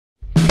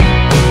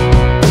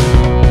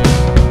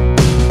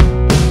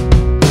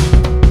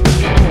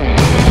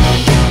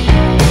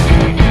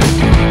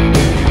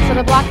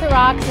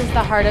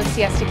part of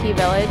Siesta Key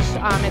Village.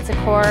 It's a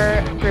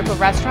core group of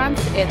restaurants.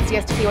 It's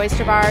Siesta Key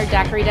Oyster Bar,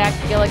 Daiquiri,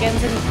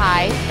 Gilligan's, and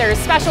Pie. There's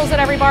specials at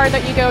every bar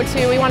that you go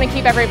to. We want to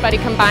keep everybody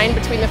combined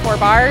between the 4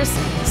 bars.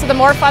 So the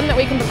more fun that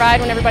we can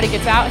provide when everybody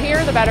gets out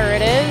here, the better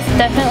it is.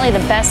 Definitely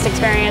the best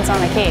experience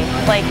on the Key.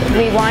 Like,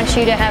 we want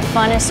you to have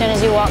fun as soon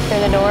as you walk through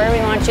the door. We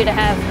want you to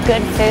have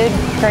good food,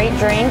 great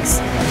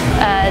drinks,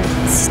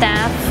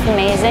 staff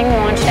amazing. We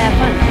want you to have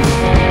fun.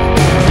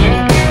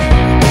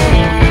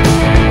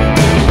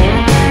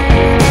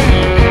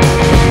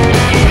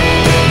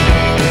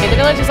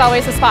 Is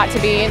always a spot to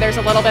be. There's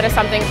a little bit of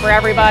something for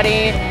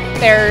everybody.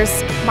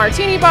 There's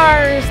martini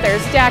bars,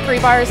 there's daiquiri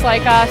bars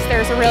like us,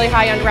 there's a really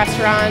high-end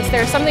restaurants.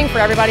 There's something for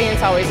everybody and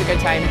it's always a good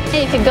time.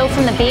 You could go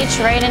from the beach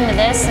right into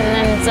this, and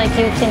then it's like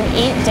you can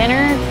eat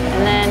dinner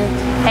and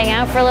then hang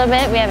out for a little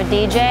bit. We have a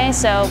DJ,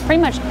 so pretty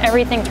much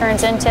everything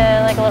turns into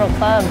like a little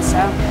club. So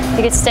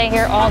you could stay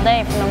here all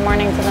day from the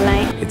morning to the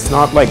night. It's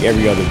not like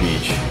every other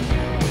beach.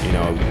 You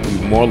know,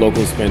 more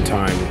locals spend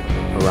time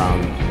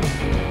around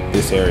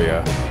this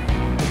area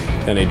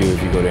than they do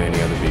if you go to any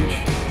other beach.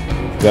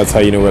 That's how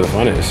you know where the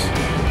fun is.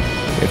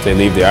 If they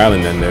leave the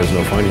island, then there's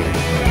no fun here.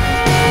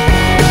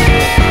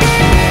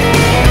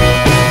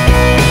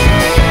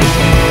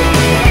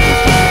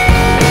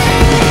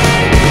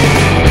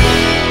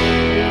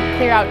 We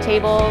clear out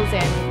tables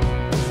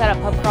and set up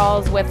pub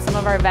crawls with some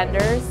of our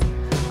vendors.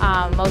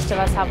 Most of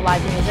us have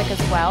live music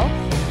as well.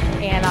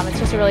 And it's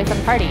just a really fun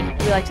party.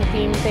 We like to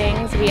theme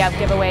things, we have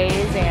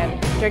giveaways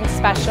and drink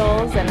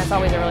specials, and it's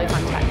always a really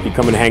fun time. You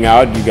come and hang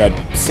out, you got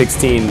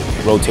 16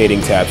 rotating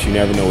taps, you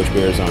never know which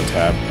beer is on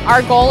tap.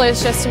 Our goal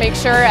is just to make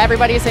sure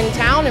everybody's in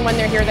town, and when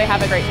they're here they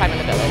have a great time in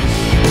the village.